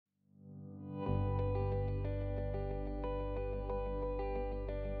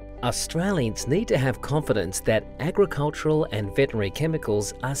Australians need to have confidence that agricultural and veterinary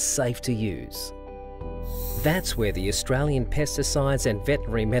chemicals are safe to use. That's where the Australian Pesticides and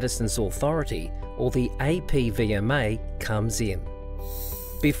Veterinary Medicines Authority, or the APVMA, comes in.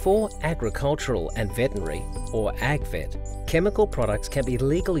 Before agricultural and veterinary, or AgVet, chemical products can be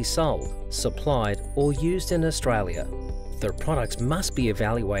legally sold, supplied or used in Australia. The products must be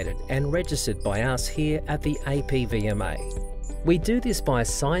evaluated and registered by us here at the APVMA. We do this by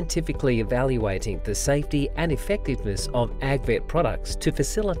scientifically evaluating the safety and effectiveness of AgVet products to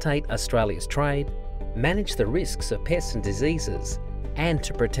facilitate Australia's trade, manage the risks of pests and diseases, and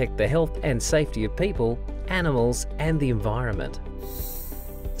to protect the health and safety of people, animals and the environment.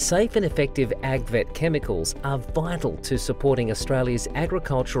 Safe and effective AgVet chemicals are vital to supporting Australia's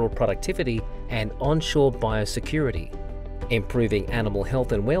agricultural productivity and onshore biosecurity, improving animal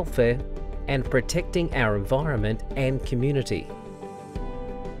health and welfare, and protecting our environment and community.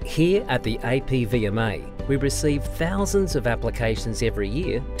 Here at the APVMA, we receive thousands of applications every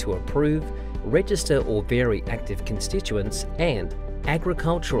year to approve, register or vary active constituents and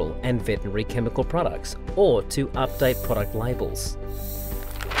agricultural and veterinary chemical products, or to update product labels.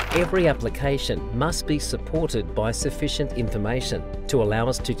 Every application must be supported by sufficient information to allow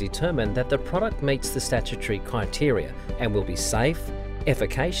us to determine that the product meets the statutory criteria and will be safe,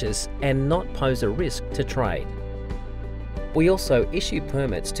 efficacious and not pose a risk to trade. We also issue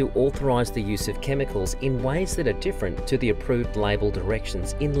permits to authorise the use of chemicals in ways that are different to the approved label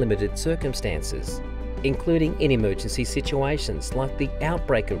directions in limited circumstances, including in emergency situations like the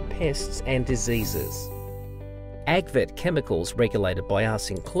outbreak of pests and diseases. AgVet chemicals regulated by us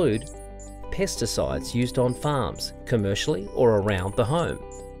include pesticides used on farms, commercially or around the home,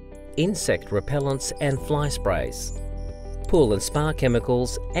 insect repellents and fly sprays, pool and spa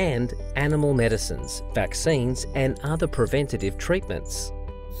chemicals and animal medicines, vaccines and other preventative treatments.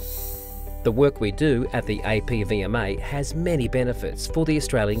 The work we do at the APVMA has many benefits for the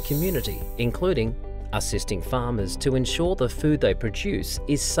Australian community, including assisting farmers to ensure the food they produce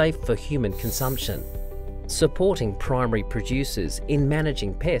is safe for human consumption, supporting primary producers in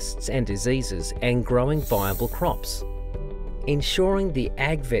managing pests and diseases and growing viable crops, ensuring the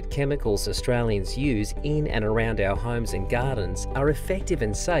AgVet chemicals Australians use in and around our homes and gardens are effective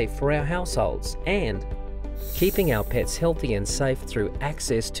and safe for our households, and keeping our pets healthy and safe through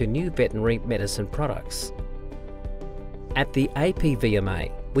access to new veterinary medicine products. At the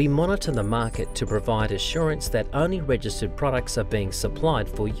APVMA, we monitor the market to provide assurance that only registered products are being supplied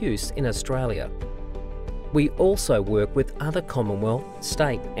for use in Australia. We also work with other Commonwealth,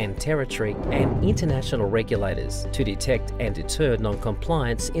 state and territory and international regulators to detect and deter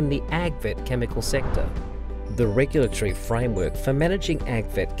non-compliance in the AgVet chemical sector. The regulatory framework for managing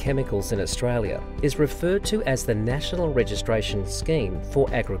AgVet chemicals in Australia is referred to as the National Registration Scheme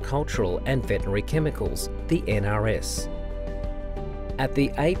for Agricultural and Veterinary Chemicals, the NRS. At the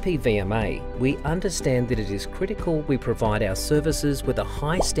APVMA, we understand that it is critical we provide our services with a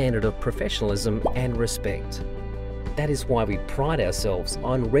high standard of professionalism and respect. That is why we pride ourselves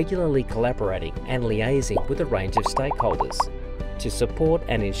on regularly collaborating and liaising with a range of stakeholders to support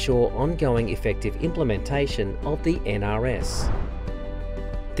and ensure ongoing effective implementation of the NRS.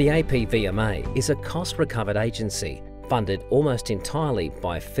 The APVMA is a cost-recovered agency funded almost entirely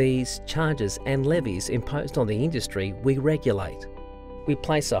by fees, charges and levies imposed on the industry we regulate. We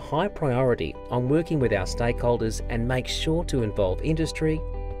place a high priority on working with our stakeholders and make sure to involve industry,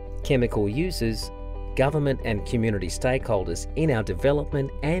 chemical users, government and community stakeholders in our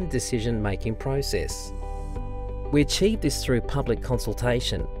development and decision-making process. We achieve this through public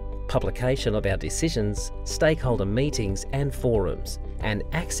consultation, publication of our decisions, stakeholder meetings and forums, and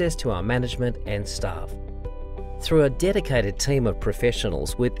access to our management and staff. Through a dedicated team of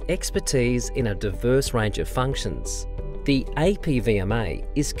professionals with expertise in a diverse range of functions, the APVMA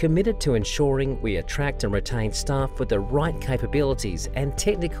is committed to ensuring we attract and retain staff with the right capabilities and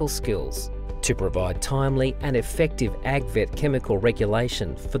technical skills to provide timely and effective AgVet chemical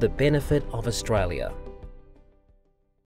regulation for the benefit of Australia.